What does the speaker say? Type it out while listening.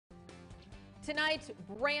Tonight,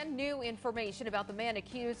 brand new information about the man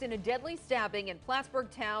accused in a deadly stabbing in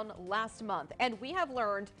Plattsburgh town last month. And we have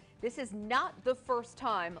learned this is not the first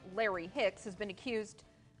time Larry Hicks has been accused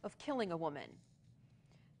of killing a woman.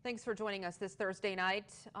 Thanks for joining us this Thursday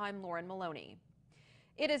night. I'm Lauren Maloney.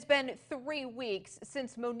 It has been 3 weeks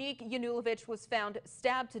since Monique Yanulovich was found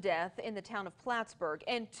stabbed to death in the town of Plattsburgh,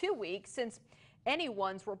 and 2 weeks since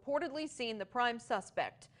anyone's reportedly seen the prime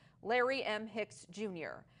suspect, Larry M. Hicks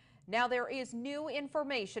Jr. Now there is new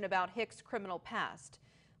information about Hicks' criminal past.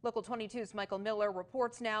 Local 22's Michael Miller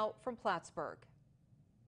reports now from Plattsburgh.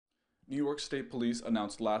 New York State Police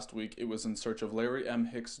announced last week it was in search of Larry M.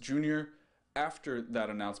 Hicks Jr. After that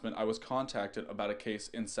announcement, I was contacted about a case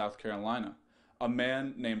in South Carolina. A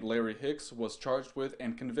man named Larry Hicks was charged with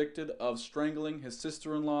and convicted of strangling his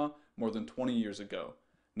sister-in-law more than 20 years ago.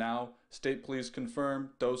 Now, state police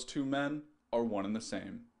confirm those two men are one and the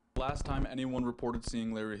same. Last time anyone reported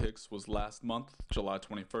seeing Larry Hicks was last month, July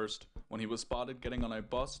 21st, when he was spotted getting on a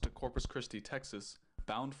bus to Corpus Christi, Texas,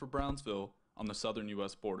 bound for Brownsville on the southern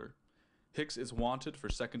U.S. border. Hicks is wanted for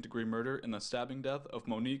second-degree murder in the stabbing death of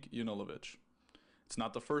Monique Yanulovich. It's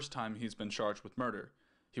not the first time he's been charged with murder.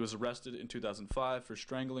 He was arrested in 2005 for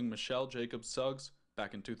strangling Michelle Jacobs Suggs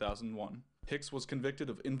back in 2001. Hicks was convicted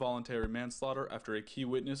of involuntary manslaughter after a key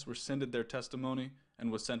witness rescinded their testimony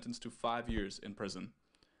and was sentenced to 5 years in prison.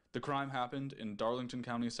 The crime happened in Darlington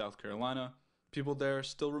County, South Carolina. People there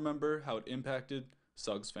still remember how it impacted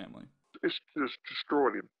Suggs' family. It's just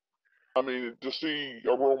destroyed him. I mean, to see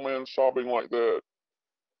a grown man sobbing like that,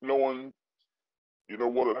 knowing,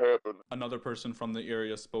 what had happened. Another person from the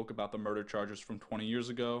area spoke about the murder charges from 20 years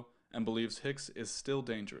ago and believes Hicks is still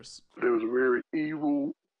dangerous. There was a very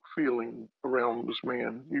evil feeling around this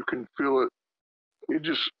man. You can feel it. It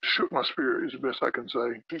just shook my spirit, is the best I can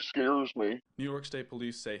say. He scares me. New York State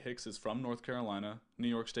Police say Hicks is from North Carolina. New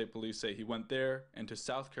York State Police say he went there and to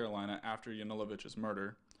South Carolina after Yanulovich's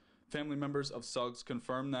murder. Family members of Suggs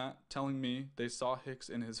confirmed that, telling me they saw Hicks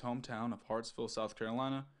in his hometown of Hartsville, South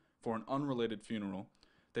Carolina, for an unrelated funeral.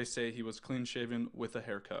 They say he was clean-shaven with a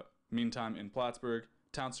haircut. Meantime, in Plattsburgh,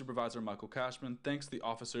 Town Supervisor Michael Cashman thanks the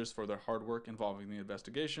officers for their hard work involving the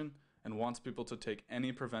investigation and wants people to take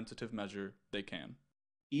any preventative measure they can.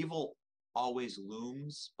 Evil always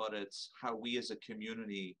looms, but it's how we as a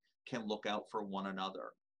community can look out for one another.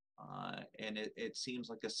 And it seems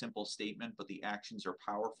like a simple statement, but the actions are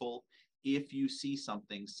powerful. If you see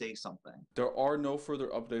something, say something. There are no further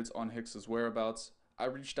updates on Hicks's whereabouts. I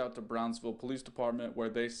reached out to Brownsville Police Department where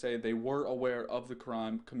they say they were aware of the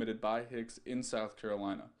crime committed by Hicks in South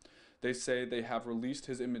Carolina. They say they have released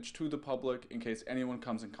his image to the public in case anyone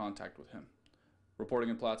comes in contact with him. Reporting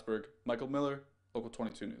in Plattsburgh, Michael Miller, Local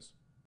 22 News.